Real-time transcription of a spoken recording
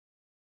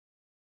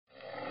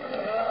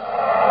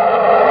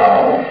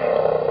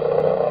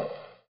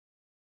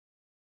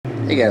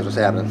Hey guys, what's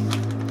happening?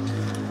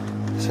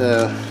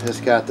 So,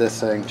 just got this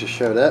thing, just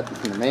showed up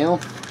in the mail.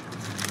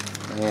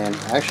 And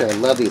actually I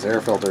love these air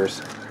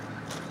filters.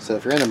 So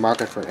if you're in the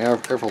market for an air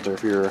filter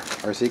for your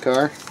RC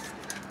car,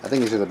 I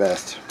think these are the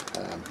best.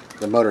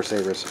 The motor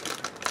savers.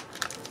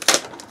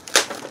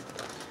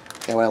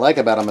 And what I like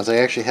about them is they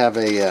actually have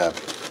a,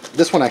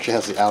 this one actually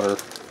has the outer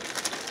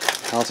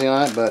housing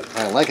on it, but what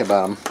I like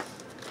about them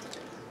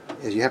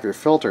is you have your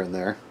filter in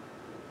there,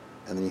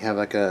 and then you have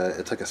like a,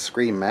 it's like a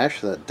screen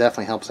mesh that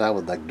definitely helps out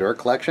with like dirt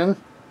collection.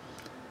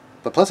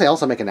 But plus they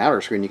also make an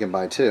outer screen you can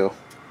buy too.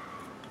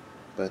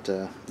 But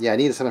yeah, I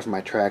needed something for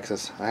my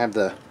Traxxas. I have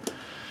the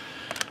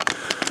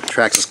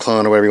Traxxas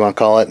clone or whatever you want to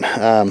call it.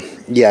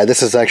 Yeah,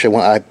 this is actually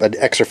an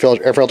extra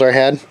air filter I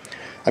had.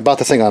 I bought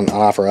this thing on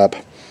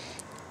OfferUp,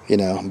 you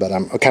know, but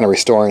I'm kind of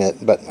restoring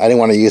it. But I didn't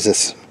want to use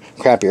this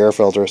crappy air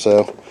filter,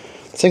 so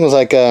this thing was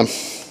like I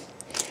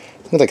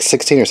think like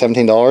 $16 or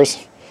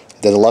 $17.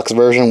 The deluxe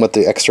version with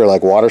the extra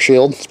like water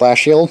shield, splash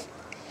shield.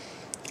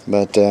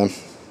 But I'm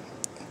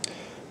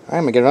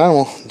gonna get it on.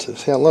 We'll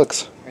see how it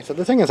looks. Right, so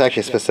this thing is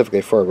actually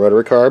specifically for a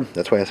rotary carb.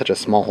 That's why it's such a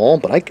small hole.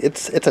 But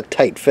it's a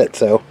tight fit,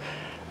 so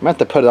I'm gonna have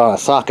to put it on a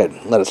socket,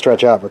 and let it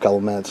stretch out for a couple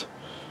of minutes.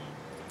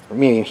 I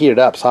mean, heat it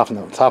up, soften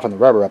the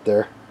rubber up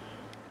there.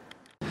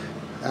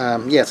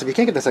 Yeah, so if you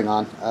can't get this thing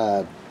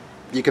on,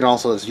 you can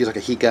also just use like a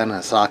heat gun and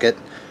a socket.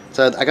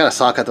 So I got a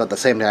socket about the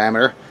same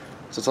diameter,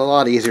 so it's a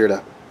lot easier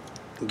to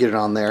get it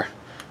on there.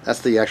 That's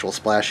the actual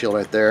splash shield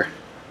right there.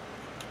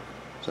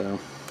 So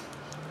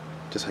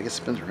just I guess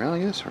spins around, I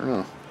guess. I don't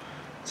know.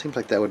 It seems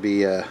like that would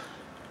be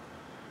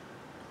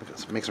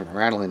make some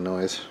rattling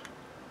noise.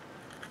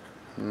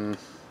 Yeah.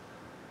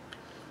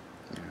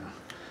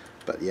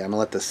 But yeah, I'm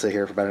gonna let this sit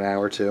here for about an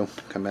hour or two.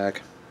 Come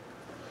back.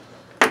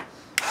 I'm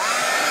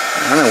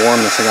gonna warm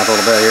this thing up a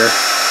little bit here.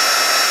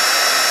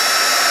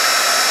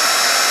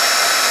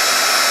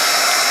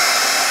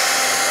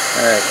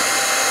 Alright.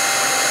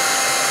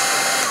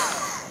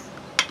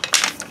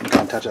 I'm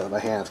gonna touch it with my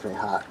hand, it's gonna be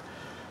hot.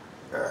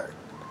 Alright.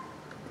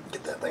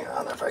 Get that thing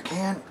on there if I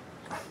can.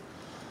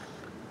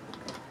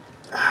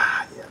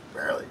 Ah, yeah,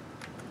 barely.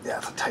 Yeah,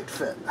 it's a tight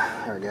fit.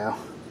 There we go.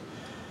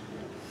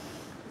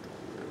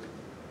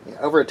 Yeah,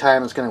 over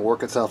time it's gonna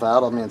work itself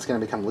out. I mean, it's gonna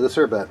become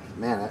looser, but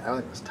man, I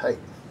think it's tight.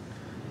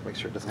 Make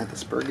sure it doesn't hit the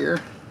spur gear.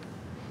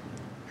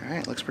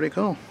 Alright, looks pretty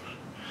cool.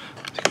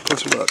 Take a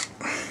closer look.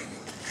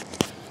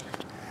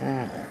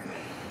 Alright.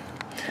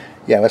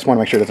 Yeah, I just want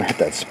to make sure it doesn't hit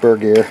that spur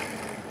gear.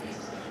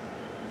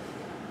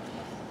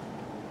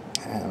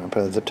 And I'm going to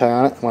put a zip tie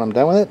on it when I'm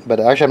done with it. But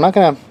actually, I'm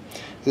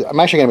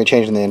actually going to be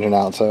changing the engine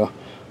out, so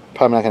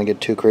probably not going to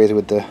get too crazy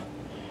with the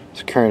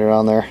securing it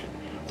on there.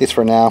 At least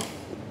for now.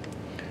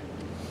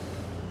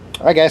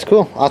 Alright guys,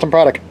 cool. Awesome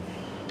product.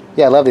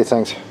 Yeah, I love these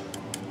things.